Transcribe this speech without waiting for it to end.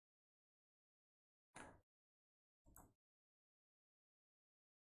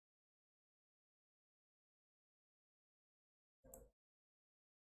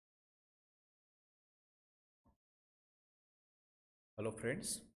Hello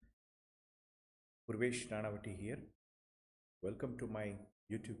friends, Purvesh Nanavati here. Welcome to my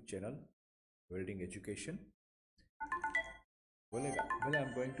YouTube channel, Welding Education.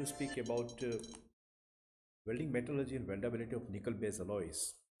 I'm going to speak about welding metallurgy and weldability of nickel-based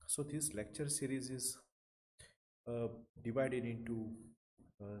alloys. So this lecture series is uh, divided into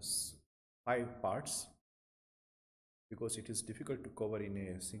uh, 5 parts because it is difficult to cover in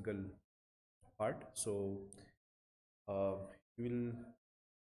a single part. So uh, you will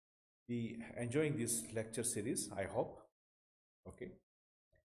be enjoying this lecture series, I hope. Okay.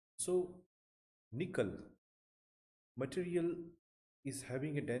 So nickel material is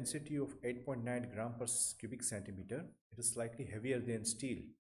having a density of 8.9 gram per cubic centimeter. It is slightly heavier than steel.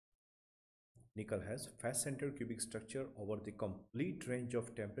 Nickel has fast center cubic structure over the complete range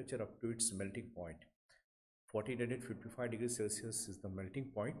of temperature up to its melting point. 1455 degrees Celsius is the melting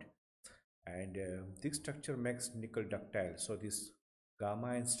point, and this structure makes nickel ductile. So this gamma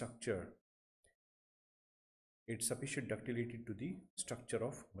and structure, its sufficient ductility to the structure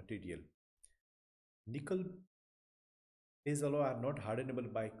of material. Nickel base alloy are not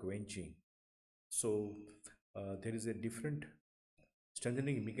hardenable by quenching. So there is a different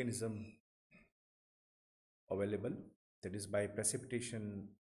strengthening mechanism available, that is by precipitation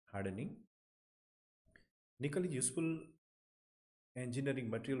hardening. Nickel is useful engineering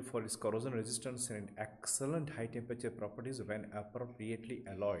material for its corrosion resistance and excellent high temperature properties when appropriately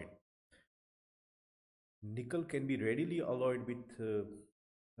alloyed. Nickel can be readily alloyed with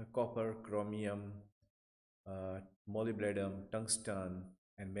copper, chromium, uh, molybdenum, tungsten,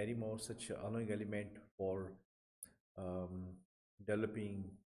 and many more such alloying element for developing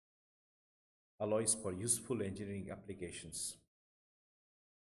alloys for useful engineering applications.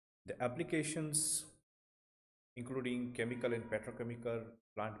 The applications including chemical and petrochemical,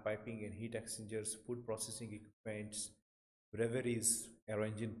 plant piping and heat exchangers, food processing equipments, breweries, aero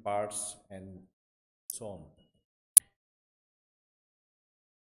engine parts, and so on.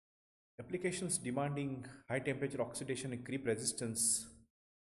 Applications demanding high temperature oxidation and creep resistance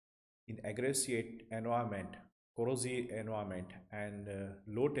in aggressive environment, corrosive environment, and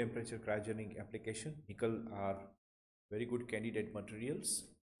low temperature cryogening application. Nickel are very good candidate materials.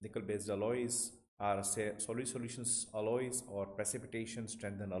 Nickel based alloys are solid solutions alloys or precipitation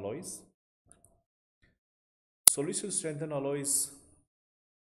strengthened alloys. Solution strengthened alloys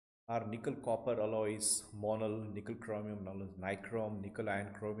are nickel copper alloys, monal, nickel chromium, known as nichrome, nickel iron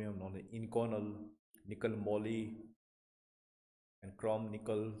chromium, known as inconel, nickel moly, and chrome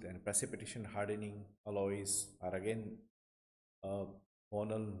nickel. And precipitation hardening alloys are again uh,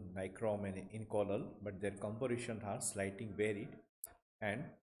 monal, nichrome, and inconel, but their composition are slightly varied. And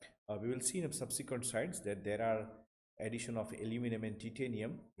we will see in subsequent slides that there are addition of aluminum and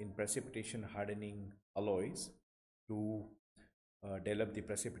titanium in precipitation hardening alloys to develop the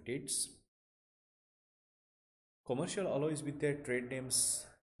precipitates. Commercial alloys with their trade names: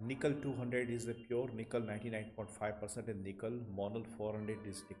 nickel 200 is the pure nickel 99.5%, and nickel monal 400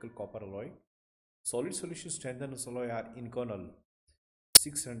 is nickel copper alloy. Solid solution strengthened alloy are inconel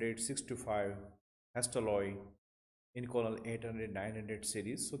 600, 625, Hastelloy, inconel 800, 900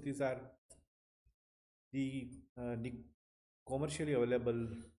 series. So these are the commercially available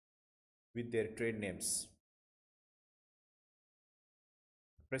with their trade names.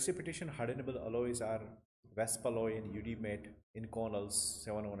 Precipitation hardenable alloys are Vaspalloy and UD-Mate, Inconels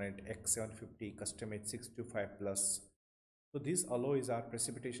 718, X750, Custom-Made 625 Plus. So these alloys are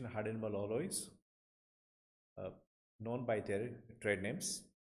precipitation hardenable alloys uh, known by their trade names.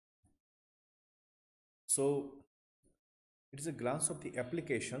 So it is a glance of the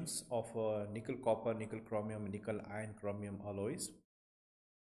applications of nickel copper, nickel chromium, nickel iron chromium alloys.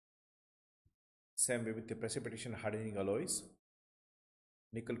 Same way with the precipitation hardening alloys: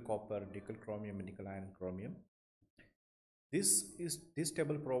 nickel copper, nickel chromium, and nickel iron chromium. This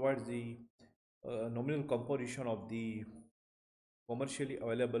table provides the nominal composition of the commercially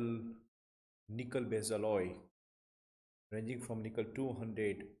available nickel based alloy ranging from nickel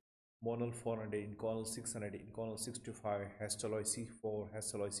 200, monal 400, inconel 600, inconel 625, Hastelloy C4,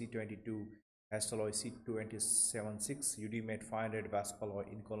 Hastelloy C22, Hastelloy C276, UD-Mate 500, Vaspalloy,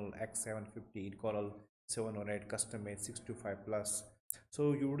 inconel X750, inconel 708, custom-made 625 plus.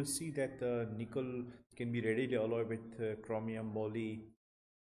 So you would see that nickel can be readily alloyed with chromium, moly,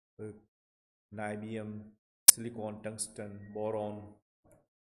 niobium, silicon, tungsten, boron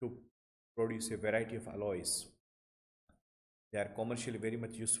to produce a variety of alloys. They are commercially very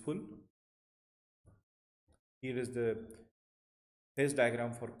much useful. Here is the phase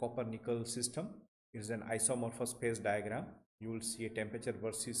diagram for copper nickel system. It is an isomorphous phase diagram. You will see a temperature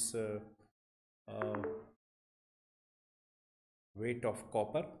versus uh, weight of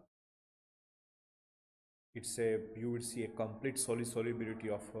copper. It's a, you will see a complete solid solubility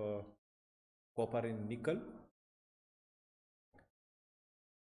of copper in nickel.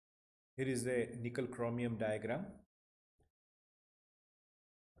 Here is a nickel chromium diagram.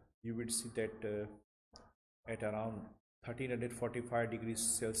 You would see that at around 1345 degrees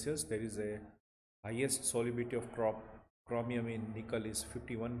Celsius there is a highest solubility of chromium in nickel is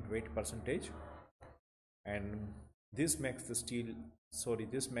 51 weight percentage, and this makes the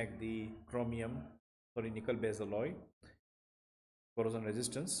chromium, nickel based alloy corrosion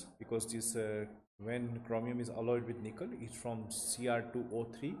resistance, because this when chromium is alloyed with nickel, it's from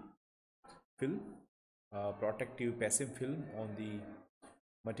Cr2O3 film, protective passive film on the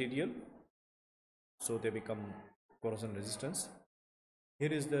material, so they become corrosion resistance.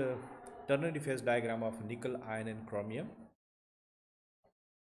 Here is the ternary phase diagram of nickel, iron and chromium.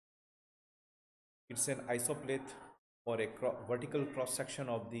 It's an isoplate or a vertical cross section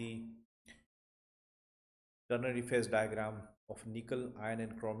of the ternary phase diagram of nickel, iron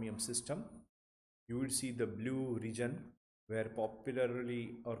and chromium system. You will see the blue region where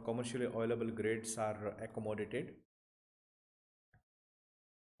popularly or commercially available grades are accommodated,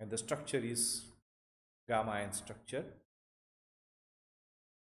 and the structure is gamma ion structure.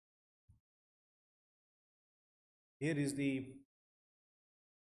 Here is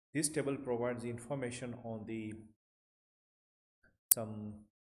this table provides information on the some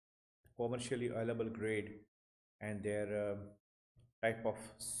commercially available grade and their type of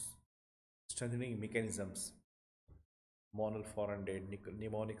strengthening mechanisms: Monel 400, nickel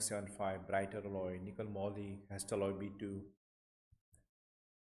mnemonic 75, brighter alloy, nickel moly, Hestalloy B2.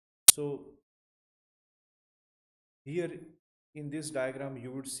 So here in this diagram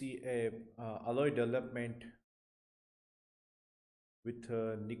you would see a alloy development with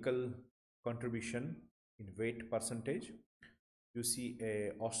nickel contribution in weight percentage. You see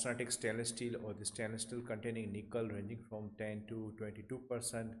a austenitic stainless steel or the stainless steel containing nickel ranging from 10 to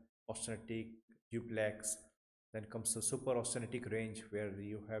 22%, austenitic, duplex. Then comes the super austenitic range where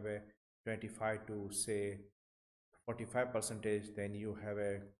you have a 25 to say 45 percentage. Then you have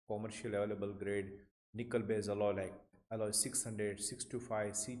a commercially available grade nickel based alloy like alloy 600,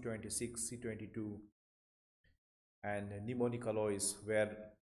 625, C26, C22, and mnemonic alloys where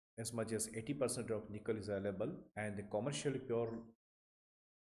as much as 80% of nickel is available, and the commercially pure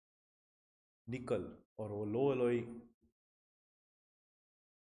nickel or low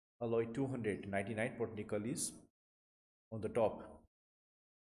alloy 299 port nickel is on the top.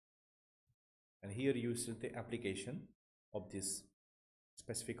 And here you see the application of this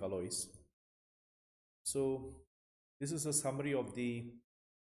specific alloys. So this is a summary of the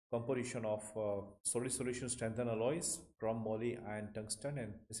composition of solid solution strengthened alloys, chrome moly, iron, tungsten,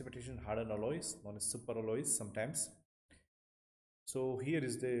 and precipitation hardened alloys known as super alloys sometimes. So here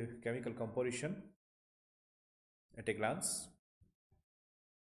is the chemical composition at a glance,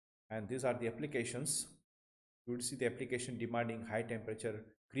 and these are the applications. You will see the application demanding high temperature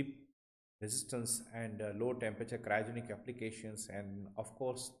creep resistance and low temperature cryogenic applications, and of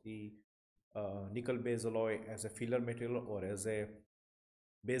course the nickel based alloy as a filler material or as a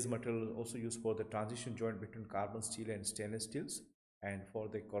base material, also used for the transition joint between carbon steel and stainless steels, and for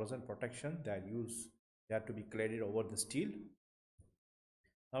the corrosion protection they are to be cladded over the steel.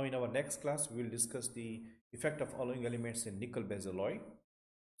 Now in our next class we will discuss the effect of alloying elements in nickel based alloy.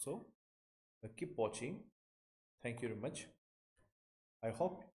 So keep watching. Thank you very much. I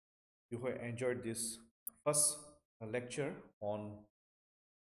hope you have enjoyed this first lecture on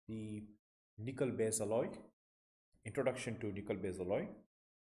the nickel based alloy, introduction to nickel based alloy.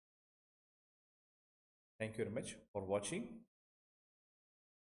 Thank you very much for watching.